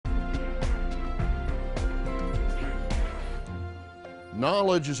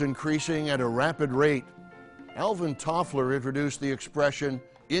Knowledge is increasing at a rapid rate. Alvin Toffler introduced the expression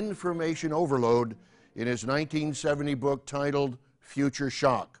information overload in his 1970 book titled Future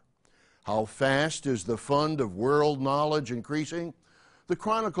Shock. How fast is the fund of world knowledge increasing? The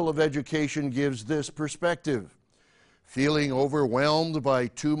Chronicle of Education gives this perspective. Feeling overwhelmed by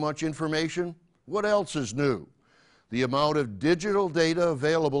too much information? What else is new? The amount of digital data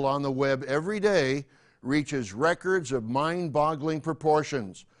available on the web every day reaches records of mind-boggling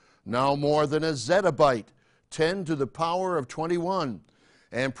proportions, now more than a zettabyte, 10 to the power of 21,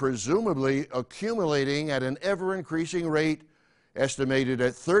 and presumably accumulating at an ever-increasing rate, estimated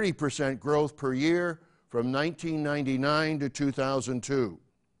at 30% growth per year from 1999 to 2002.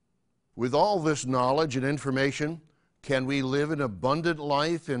 With all this knowledge and information, can we live an abundant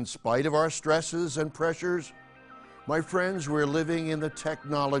life in spite of our stresses and pressures? My friends, we're living in the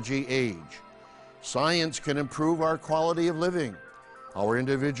technology age. Science can improve our quality of living. Our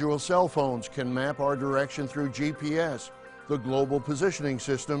individual cell phones can map our direction through GPS, the Global Positioning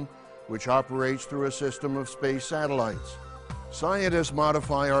System, which operates through a system of space satellites. Scientists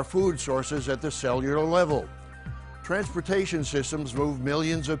modify our food sources at the cellular level. Transportation systems move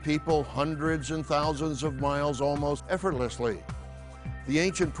millions of people hundreds and thousands of miles almost effortlessly. The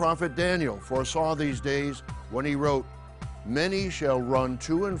ancient prophet Daniel foresaw these days when he wrote, "Many shall run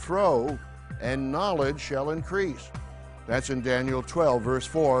to and fro, and knowledge shall increase." That's in Daniel 12, verse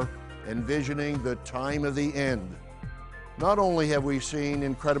 4, envisioning the time of the end. Not only have we seen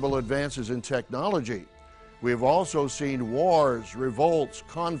incredible advances in technology, we have also seen wars, revolts,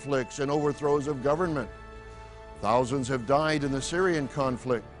 conflicts, and overthrows of government. Thousands have died in the Syrian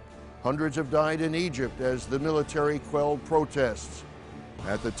conflict. Hundreds have died in Egypt as the military quelled protests.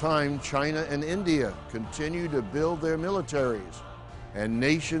 At the time, China and India continue to build their militaries, and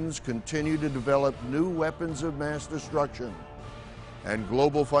nations continue to develop new weapons of mass destruction. And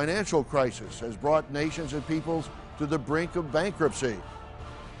global financial crisis has brought nations and peoples to the brink of bankruptcy.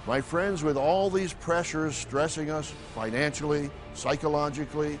 My friends, with all these pressures stressing us financially,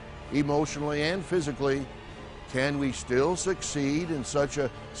 psychologically, emotionally, and physically, can we still succeed in such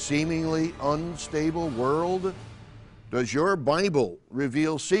a seemingly unstable world? Does your Bible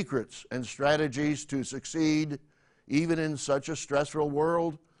reveal secrets and strategies to succeed even in such a stressful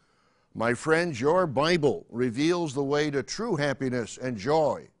world? My friends, your Bible reveals the way to true happiness and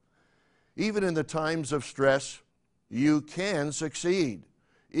joy. Even in the times of stress, you can succeed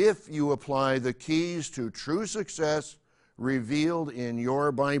if you apply the keys to true success revealed in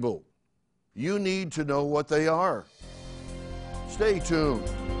your Bible. You need to know what they are. Stay tuned.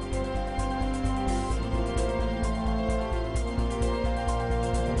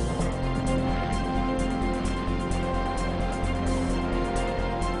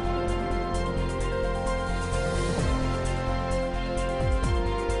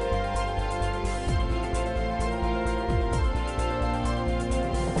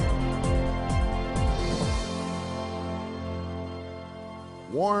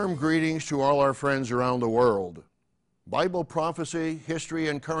 Warm greetings to all our friends around the world. Bible prophecy, history,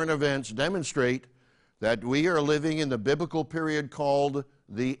 and current events demonstrate that we are living in the biblical period called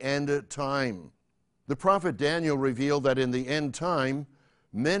the end time. The prophet Daniel revealed that in the end time,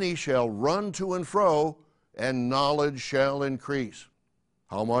 many shall run to and fro, and knowledge shall increase.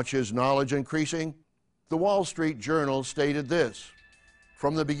 How much is knowledge increasing? The Wall Street Journal stated this: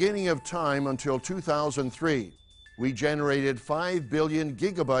 from the beginning of time until 2003, we generated 5 billion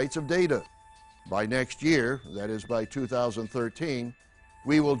gigabytes of data. By next year, that is by 2013,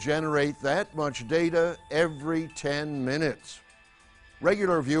 we will generate that much data every 10 minutes.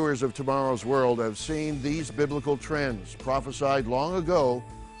 Regular viewers of Tomorrow's World have seen these biblical trends prophesied long ago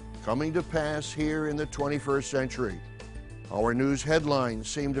coming to pass here in the 21st century. Our news headlines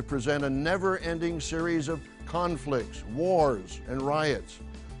seem to present a never-ending series of conflicts, wars, and riots.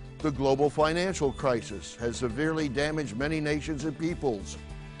 The global financial crisis has severely damaged many nations and peoples.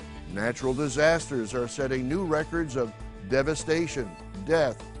 Natural disasters are setting new records of devastation,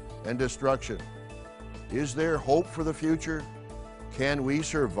 death, and destruction. Is there hope for the future? Can we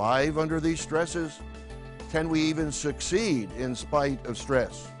survive under these stresses? Can we even succeed in spite of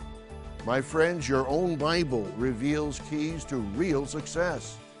stress? My friends, your own Bible reveals keys to real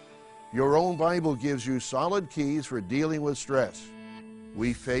success. Your own Bible gives you solid keys for dealing with stress.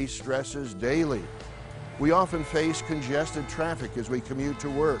 We face stresses daily. We often face congested traffic as we commute to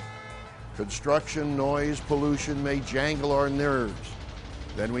work. Construction, noise, pollution may jangle our nerves.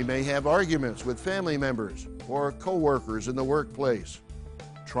 Then we may have arguments with family members or co-workers in the workplace.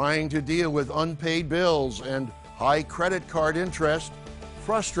 Trying to deal with unpaid bills and high credit card interest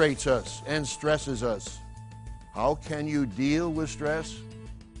frustrates us and stresses us. How can you deal with stress?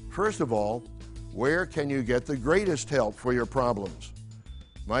 First of all, where can you get the greatest help for your problems?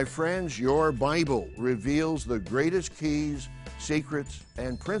 My friends, your Bible reveals the greatest keys, secrets,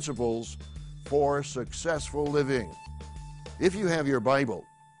 and principles for successful living. If you have your Bible,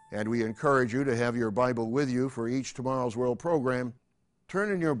 and we encourage you to have your Bible with you for each Tomorrow's World program,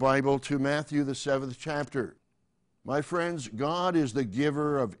 turn in your Bible to Matthew, the 7th chapter. My friends, God is the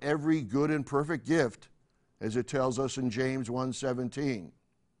giver of every good and perfect gift, as it tells us in James 1:17.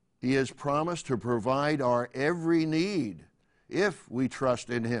 He has promised to provide our every need if we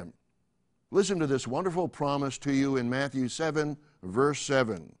trust in Him. Listen to this wonderful promise to you in Matthew 7, verse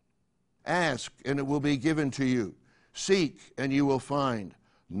 7. Ask, and it will be given to you. Seek, and you will find.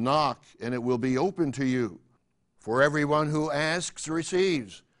 Knock, and it will be open to you. For everyone who asks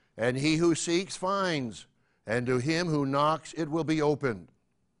receives, and he who seeks finds, and to him who knocks it will be opened.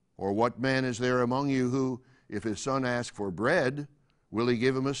 Or what man is there among you who, if his son asks for bread, will he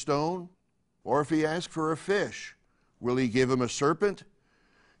give him a stone? Or if he asks for a fish, will he give him a serpent?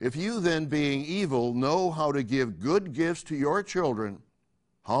 If you then, being evil, know how to give good gifts to your children,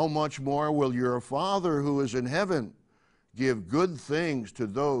 how much more will your Father who is in heaven give good things to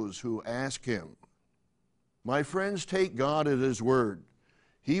those who ask Him? My friends, take God at His word.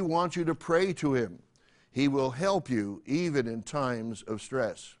 He wants you to pray to Him. He will help you even in times of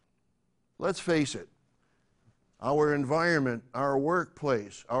stress. Let's face it. Our environment, our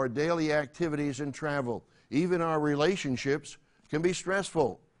workplace, our daily activities and travel, even our relationships can be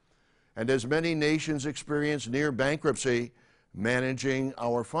stressful. And as many nations experience near bankruptcy, managing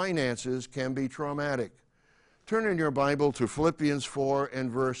our finances can be traumatic. Turn in your Bible to Philippians 4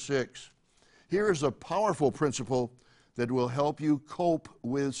 and verse 6. Here is a powerful principle that will help you cope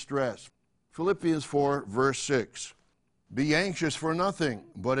with stress. Philippians 4, verse 6. Be anxious for nothing,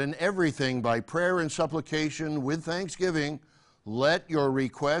 but in everything by prayer and supplication with thanksgiving, let your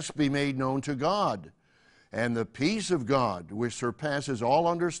requests be made known to God. And the peace of God, which surpasses all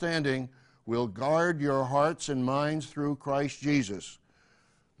understanding, will guard your hearts and minds through Christ Jesus.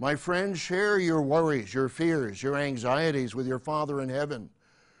 My friends, share your worries, your fears, your anxieties with your Father in heaven.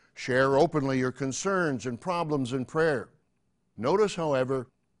 Share openly your concerns and problems in prayer. Notice, however,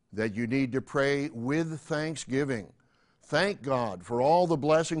 that you need to pray with thanksgiving. Thank God for all the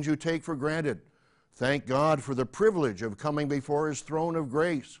blessings you take for granted. Thank God for the privilege of coming before His throne of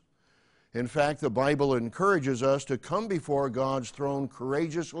grace. In fact, the Bible encourages us to come before God's throne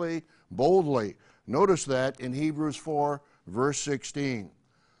courageously, boldly. Notice that in Hebrews 4, verse 16.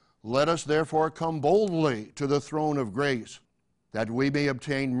 Let us therefore come boldly to the throne of grace, that we may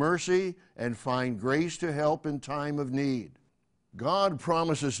obtain mercy and find grace to help in time of need. God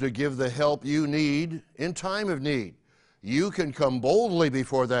promises to give the help you need in time of need. You can come boldly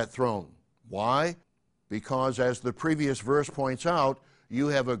before that throne. Why? Because, as the previous verse points out, you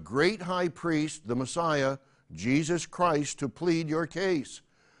have a great high priest, the Messiah, Jesus Christ, to plead your case.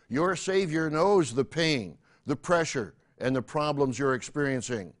 Your Savior knows the pain, the pressure, and the problems you're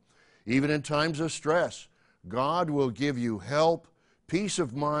experiencing. Even in times of stress, God will give you help, peace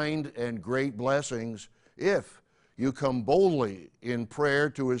of mind, and great blessings if you come boldly in prayer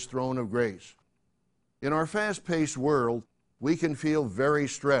to His throne of grace. In our fast-paced world, we can feel very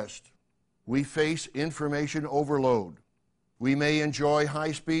stressed. We face information overload. We may enjoy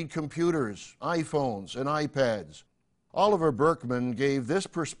high-speed computers, iPhones, and iPads. Oliver Burkeman gave this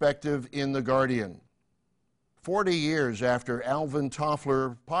perspective in The Guardian. 40 years after Alvin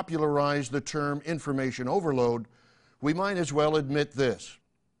Toffler popularized the term information overload, we might as well admit this.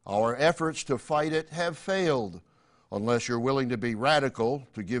 Our efforts to fight it have failed. Unless you're willing to be radical,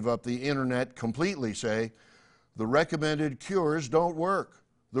 to give up the internet completely, say, the recommended cures don't work.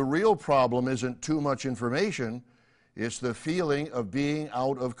 The real problem isn't too much information, it's the feeling of being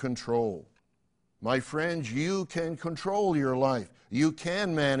out of control. My friends, you can control your life. You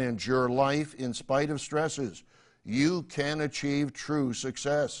can manage your life in spite of stresses. You can achieve true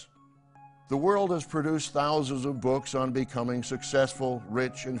success. The world has produced thousands of books on becoming successful,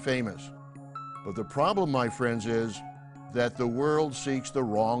 rich, and famous. But the problem, my friends, is that the world seeks the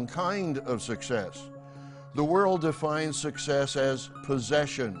wrong kind of success. The world defines success as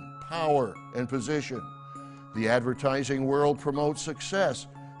possession, power, and position. The advertising world promotes success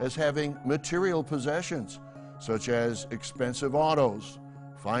as having material possessions, such as expensive autos,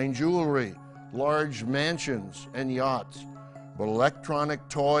 fine jewelry, large mansions, and yachts. But electronic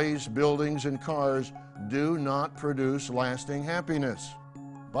toys, buildings, and cars do not produce lasting happiness.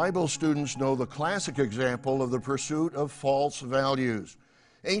 Bible students know the classic example of the pursuit of false values.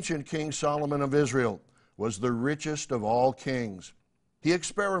 Ancient King Solomon of Israel was the richest of all kings. He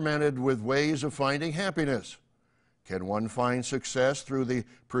experimented with ways of finding happiness. Can one find success through the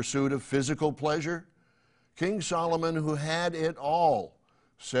pursuit of physical pleasure? King Solomon, who had it all,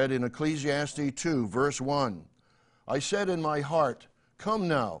 said in Ecclesiastes 2, verse 1, I said in my heart, come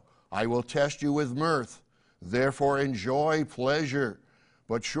now, I will test you with mirth, therefore enjoy pleasure.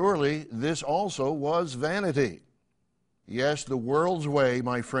 But surely this also was vanity. Yes, the world's way,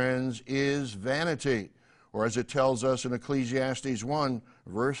 my friends, is vanity. Or as it tells us in Ecclesiastes 1,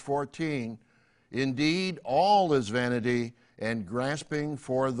 verse 14, indeed, all is vanity and grasping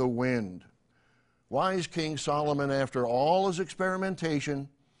for the wind. Wise King Solomon, after all his experimentation,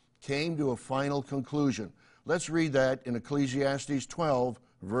 came to a final conclusion. Let's read that in Ecclesiastes 12,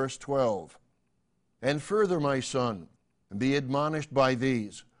 verse 12. And further, my son, be admonished by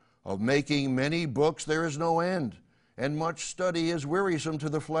these. Of making many books there is no end, and much study is wearisome to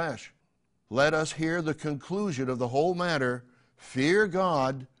the flesh. Let us hear the conclusion of the whole matter. Fear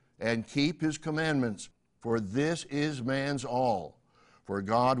God and keep his commandments, for this is man's all. For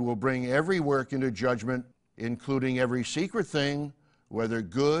God will bring every work into judgment, including every secret thing, whether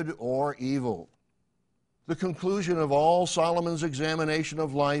good or evil. The conclusion of all Solomon's examination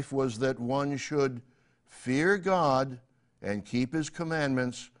of life was that one should fear God and keep his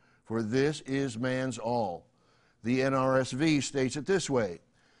commandments, for this is man's all. The NRSV states it this way,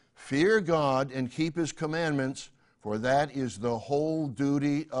 fear God and keep his commandments, for that is the whole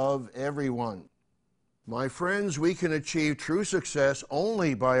duty of everyone. My friends, we can achieve true success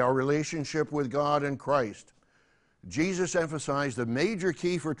only by our relationship with God and Christ. Jesus emphasized the major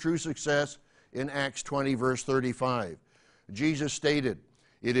key for true success in Acts 20, verse 35. Jesus stated,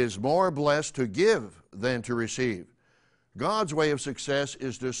 it is more blessed to give than to receive. God's way of success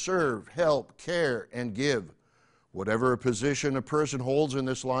is to serve, help, care, and give. Whatever position a person holds in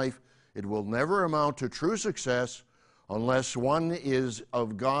this life, it will never amount to true success unless one is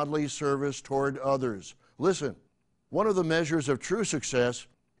of godly service toward others. Listen, one of the measures of true success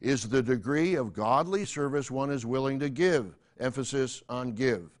is the degree of godly service one is willing to give. Emphasis on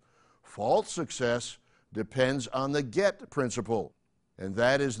give. False success depends on the get principle, and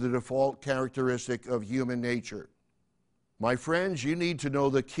that is the default characteristic of human nature. My friends, you need to know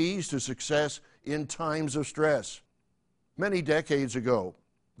the keys to success in times of stress. Many decades ago,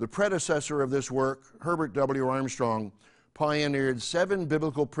 the predecessor of this work, Herbert W. Armstrong, pioneered 7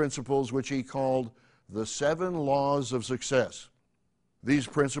 biblical principles which he called the 7 laws of success. These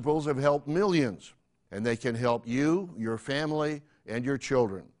principles have helped millions, and they can help you, your family, and your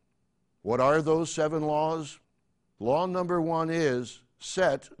children. What are those 7 laws? Law number 1 is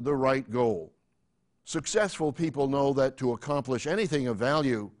set the right goal. Successful people know that to accomplish anything of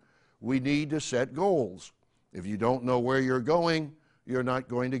value, we need to set goals. If you don't know where you're going, you're not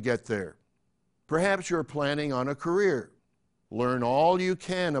going to get there. Perhaps you're planning on a career. Learn all you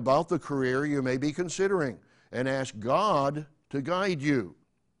can about the career you may be considering and ask God to guide you.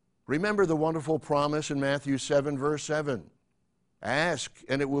 Remember the wonderful promise in Matthew 7, verse 7. Ask,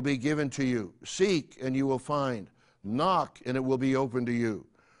 and it will be given to you. Seek, and you will find. Knock, and it will be opened to you.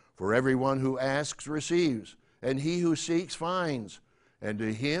 For everyone who asks receives, and he who seeks finds, and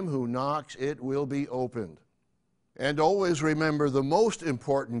to him who knocks it will be opened. And always remember the most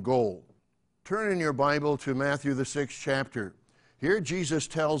important goal. Turn in your Bible to Matthew the 6th chapter. Here Jesus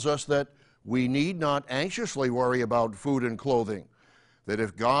tells us that we need not anxiously worry about food and clothing, that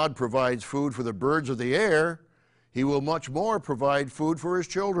if God provides food for the birds of the air, he will much more provide food for his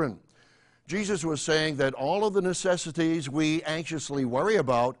children. Jesus was saying that all of the necessities we anxiously worry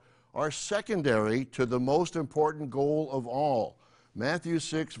about are secondary to the most important goal of all. Matthew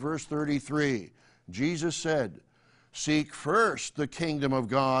 6, verse 33, Jesus said, seek first the kingdom of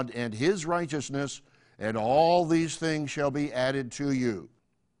God and his righteousness, and all these things shall be added to you.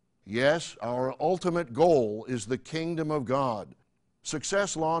 Yes, our ultimate goal is the kingdom of God.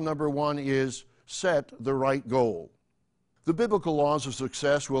 Success law number 1 is set the right goal. The biblical laws of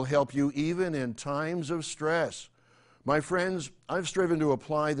success will help you even in times of stress. My friends, I've striven to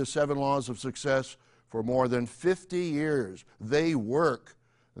apply the 7 laws of success for more than 50 years. They work.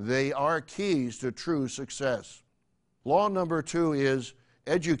 They are keys to true success. Law number 2 is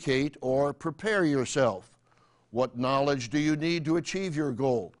educate or prepare yourself. What knowledge do you need to achieve your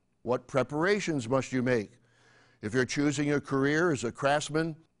goal? What preparations must you make? If you're choosing a career as a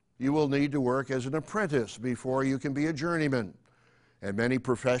craftsman, you will need to work as an apprentice before you can be a journeyman. And many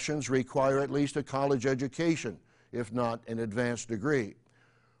professions require at least a college education, if not an advanced degree.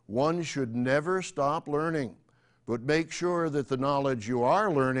 One should never stop learning, but make sure that the knowledge you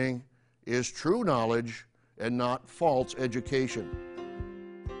are learning is true knowledge and not false education.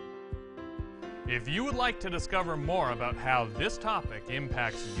 If you would like to discover more about how this topic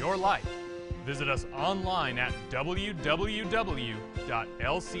impacts your life, Visit us online at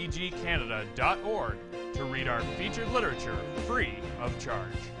www.lcgcanada.org to read our featured literature free of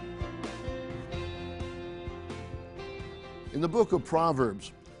charge. In the book of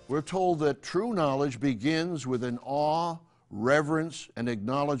Proverbs, we're told that true knowledge begins with an awe, reverence, and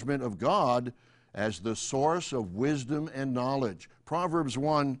acknowledgement of God as the source of wisdom and knowledge. Proverbs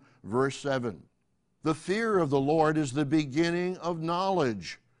 1, verse 7. The fear of the Lord is the beginning of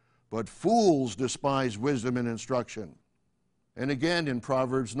knowledge, but fools despise wisdom and instruction. And again in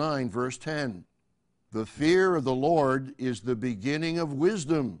Proverbs 9, verse 10. The fear of the Lord is the beginning of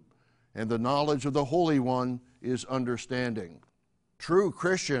wisdom, and the knowledge of the Holy One is understanding. True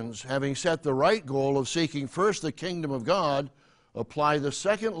Christians, having set the right goal of seeking first the kingdom of God, apply the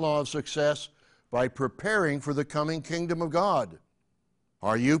second law of success by preparing for the coming kingdom of God.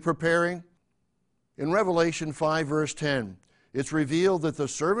 Are you preparing? In Revelation 5, verse 10, it's revealed that the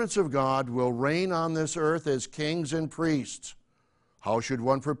servants of God will reign on this earth as kings and priests. How should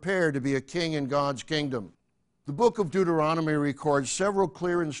one prepare to be a king in God's kingdom? The book of Deuteronomy records several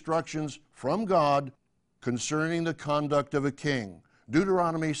clear instructions from God concerning the conduct of a king.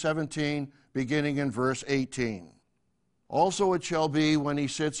 Deuteronomy 17, beginning in verse 18. Also it shall be when he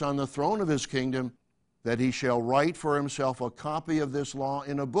sits on the throne of his kingdom that he shall write for himself a copy of this law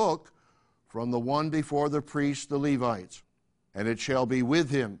in a book from the one before the priests, the Levites. And it shall be with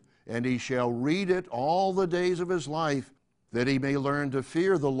him, and he shall read it all the days of his life, that he may learn to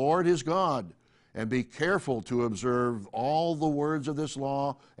fear the Lord his God, and be careful to observe all the words of this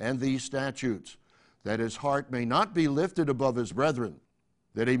law and these statutes, that his heart may not be lifted above his brethren,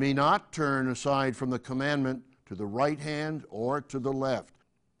 that he may not turn aside from the commandment to the right hand or to the left.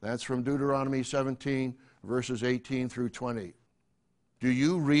 That's from Deuteronomy 17, verses 18 through 20. Do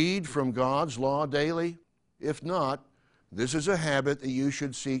you read from God's law daily? If not, this is a habit that you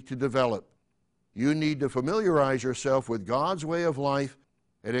should seek to develop. You need to familiarize yourself with God's way of life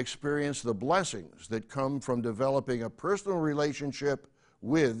and experience the blessings that come from developing a personal relationship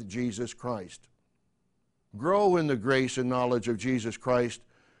with Jesus Christ. Grow in the grace and knowledge of Jesus Christ,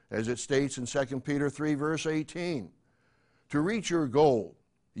 as it states in 2 Peter 3, verse 18. To reach your goal,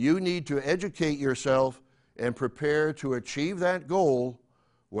 you need to educate yourself and prepare to achieve that goal,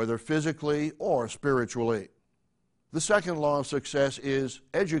 whether physically or spiritually. The second law of success is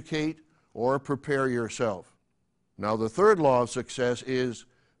educate or prepare yourself. Now, the third law of success is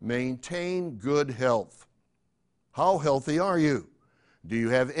maintain good health. How healthy are you? Do you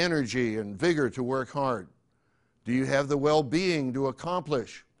have energy and vigor to work hard? Do you have the well-being to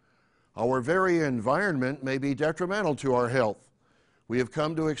accomplish? Our very environment may be detrimental to our health. We have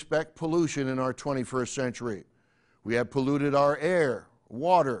come to expect pollution in our 21st century. We have polluted our air,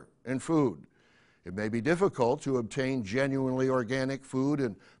 water, and food. It may be difficult to obtain genuinely organic food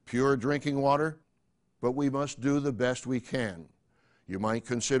and pure drinking water, but we must do the best we can. You might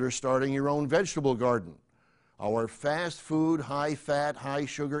consider starting your own vegetable garden. Our fast food, high-fat,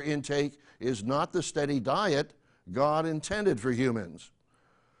 high-sugar intake is not the steady diet God intended for humans.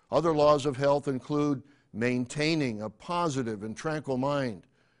 Other laws of health include maintaining a positive and tranquil mind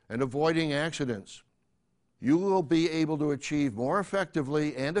and avoiding accidents. You will be able to achieve more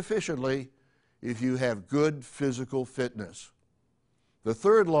effectively and efficiently if you have good physical fitness. The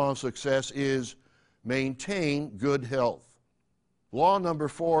third law of success is maintain good health. Law number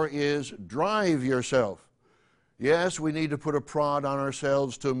 4 is drive yourself. Yes, we need to put a prod on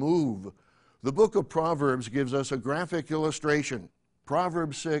ourselves to move. The book of Proverbs gives us a graphic illustration.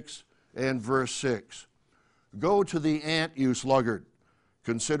 Proverbs 6 and verse 6. Go to the ant, you sluggard.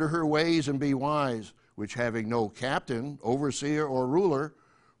 Consider her ways and be wise, which having no captain, overseer, or ruler,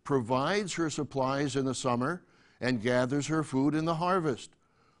 provides her supplies in the summer and gathers her food in the harvest.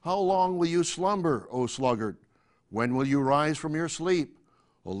 How long will you slumber, O sluggard? When will you rise from your sleep?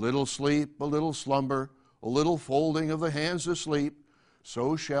 A little sleep, a little slumber, a little folding of the hands to sleep.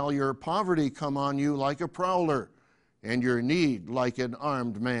 So shall your poverty come on you like a prowler, and your need like an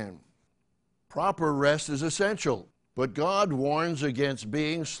armed man. Proper rest is essential, but God warns against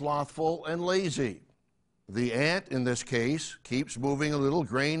being slothful and lazy. The ant, in this case, keeps moving a little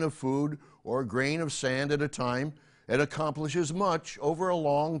grain of food or grain of sand at a time and accomplishes much over a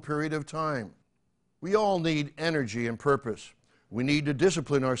long period of time. We all need energy and purpose. We need to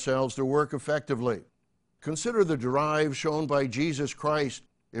discipline ourselves to work effectively. Consider the drive shown by Jesus Christ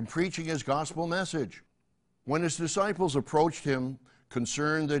in preaching his gospel message. When his disciples approached him,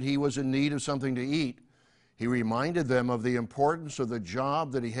 concerned that he was in need of something to eat, he reminded them of the importance of the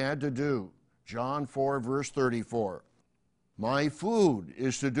job that he had to do. John 4, verse 34. My food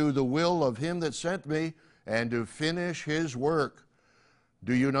is to do the will of him that sent me and to finish his work.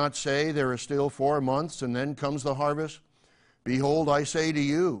 Do you not say, there are still 4 months, and then comes the harvest? Behold, I say to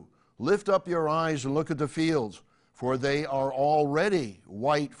you, lift up your eyes and look at the fields, for they are already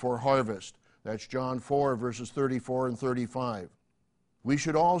white for harvest. That's John 4, verses 34 and 35. We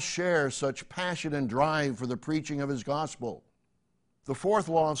should all share such passion and drive for the preaching of his gospel. The fourth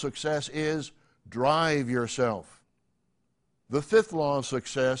law of success is drive yourself. The fifth law of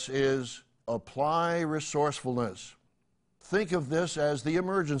success is apply resourcefulness. Think of this as the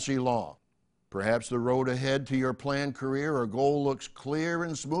emergency law. Perhaps the road ahead to your planned career or goal looks clear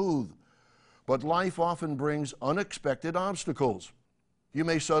and smooth, but life often brings unexpected obstacles. You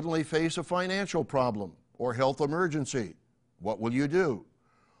may suddenly face a financial problem or health emergency. What will you do?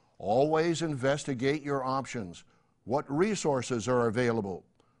 Always investigate your options. What resources are available?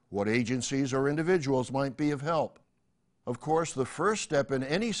 What agencies or individuals might be of help? Of course, the first step in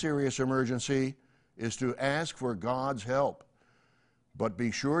any serious emergency is to ask for God's help. But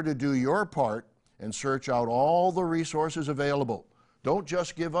be sure to do your part and search out all the resources available. Don't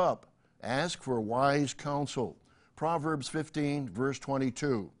just give up. Ask for wise counsel. Proverbs 15, verse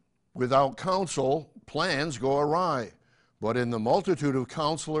 22. Without counsel, plans go awry, but in the multitude of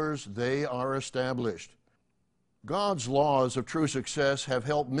counselors, they are established. God's laws of true success have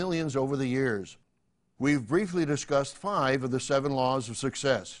helped millions over the years. We've briefly discussed 5 of the 7 laws of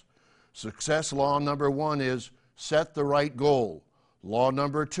success. Success law number 1 is set the right goal. Law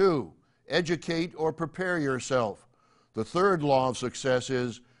number 2, educate or prepare yourself. The third law of success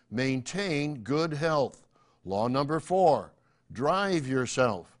is maintain good health. Law number 4, drive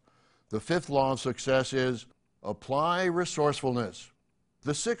yourself. The fifth law of success is apply resourcefulness.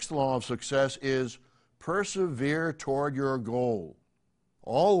 The sixth law of success is persevere toward your goal.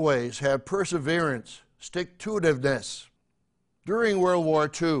 Always have perseverance, stick-to-itiveness. During World War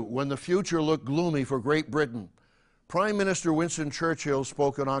II, when the future looked gloomy for Great Britain, Prime Minister Winston Churchill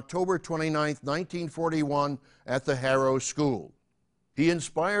spoke on October 29, 1941 at the Harrow School. He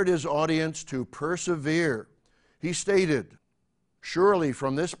inspired his audience to persevere. He stated, "Surely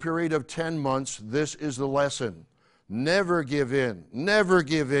from this period of 10 months, this is the lesson. Never give in, never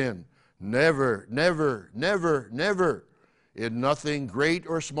give in, never, never, never, never. In nothing great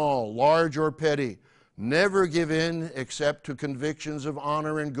or small, large or petty, never give in except to convictions of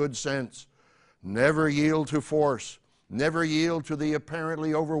honor and good sense. Never yield to force. Never yield to the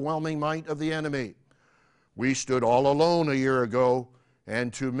apparently overwhelming might of the enemy. We stood all alone a year ago,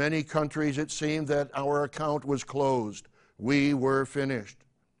 and to many countries it seemed that our account was closed. We were finished."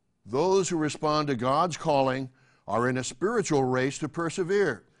 Those who respond to God's calling are in a spiritual race to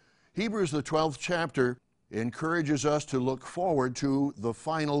persevere. Hebrews, the 12th chapter, encourages us to look forward to the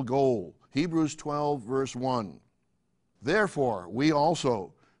final goal. Hebrews 12, verse 1. "Therefore, we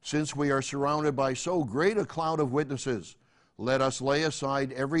also, since we are surrounded by so great a cloud of witnesses, let us lay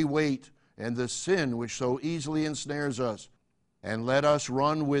aside every weight and the sin which so easily ensnares us, and let us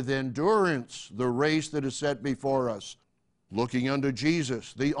run with endurance the race that is set before us, looking unto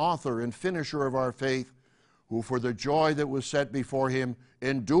Jesus, the author and finisher of our faith, who for the joy that was set before him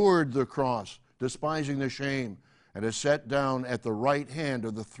endured the cross, despising the shame, and is set down at the right hand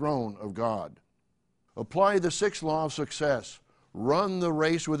of the throne of God." Apply the sixth law of success. Run the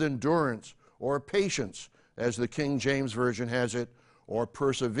race with endurance, or patience, as the King James Version has it, or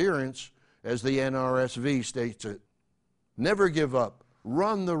perseverance, as the NRSV states it. Never give up.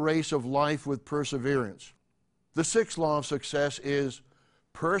 Run the race of life with perseverance. The sixth law of success is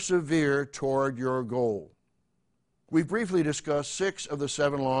persevere toward your goal. We've briefly discussed 6 of the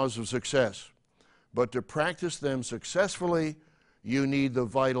 7 laws of success, but to practice them successfully, you need the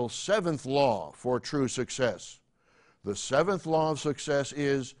vital 7th law for true success. The 7th law of success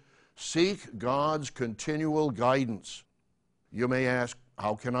is seek God's continual guidance. You may ask,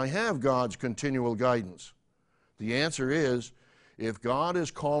 how can I have God's continual guidance? The answer is, if God is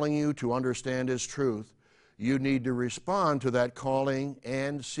calling you to understand His truth, you need to respond to that calling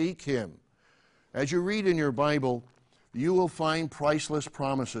and seek Him. As you read in your Bible, you will find priceless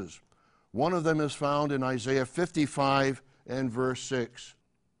promises. One of them is found in Isaiah 55 and verse 6.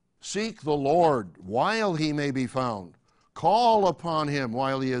 "Seek the Lord while He may be found. Call upon Him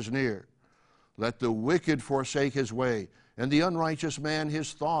while He is near. Let the wicked forsake his way, and the unrighteous man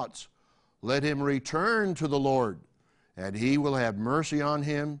his thoughts. Let him return to the Lord, and He will have mercy on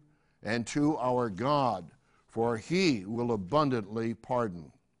him, and to our God, for He will abundantly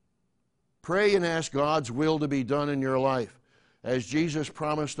pardon." Pray and ask God's will to be done in your life. As Jesus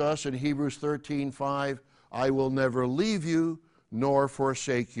promised us in Hebrews 13:5, "I will never leave you nor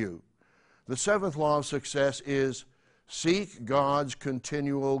forsake you." The 7th law of success is seek God's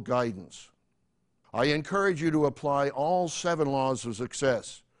continual guidance. I encourage you to apply all 7 laws of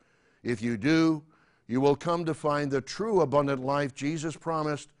success. If you do, you will come to find the true abundant life Jesus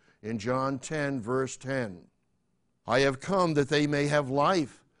promised in John 10, verse 10. I have come that they may have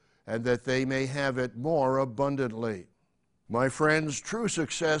life, and that they may have it more abundantly. My friends, true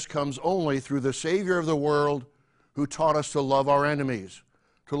success comes only through the Savior of the world, who taught us to love our enemies,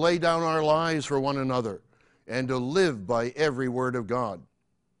 to lay down our lives for one another, and to live by every word of God.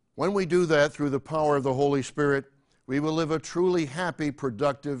 When we do that through the power of the Holy Spirit, we will live a truly happy,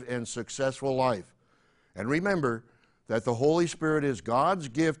 productive, and successful life. And remember that the Holy Spirit is God's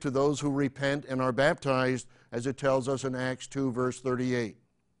gift to those who repent and are baptized, as it tells us in Acts 2, verse 38.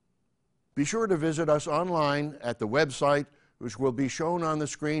 Be sure to visit us online at the website, which will be shown on the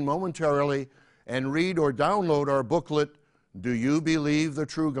screen momentarily, and read or download our booklet, Do You Believe the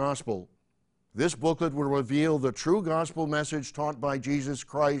True Gospel? This booklet will reveal the true gospel message taught by Jesus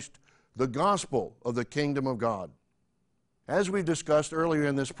Christ, the gospel of the kingdom of God. As we discussed earlier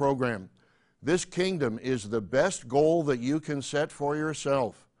in this program, this kingdom is the best goal that you can set for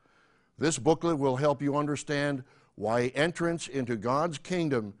yourself. This booklet will help you understand why entrance into God's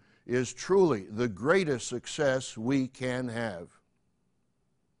kingdom is truly the greatest success we can have.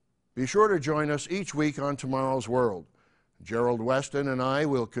 Be sure to join us each week on Tomorrow's World. Gerald Weston and I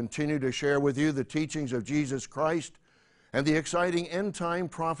will continue to share with you the teachings of Jesus Christ and the exciting end-time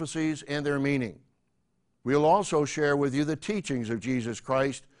prophecies and their meaning. We'll also share with you the teachings of Jesus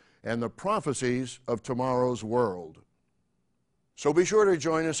Christ and the prophecies of tomorrow's world. So be sure to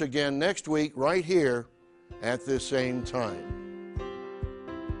join us again next week right here at this same time.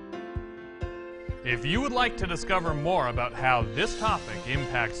 If you would like to discover more about how this topic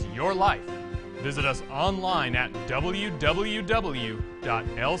impacts your life, visit us online at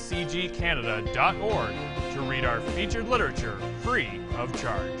www.lcgcanada.org to read our featured literature free of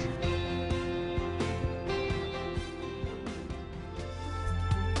charge.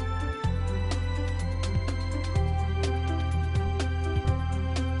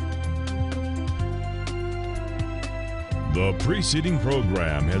 The preceding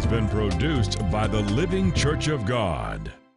program has been produced by the Living Church of God.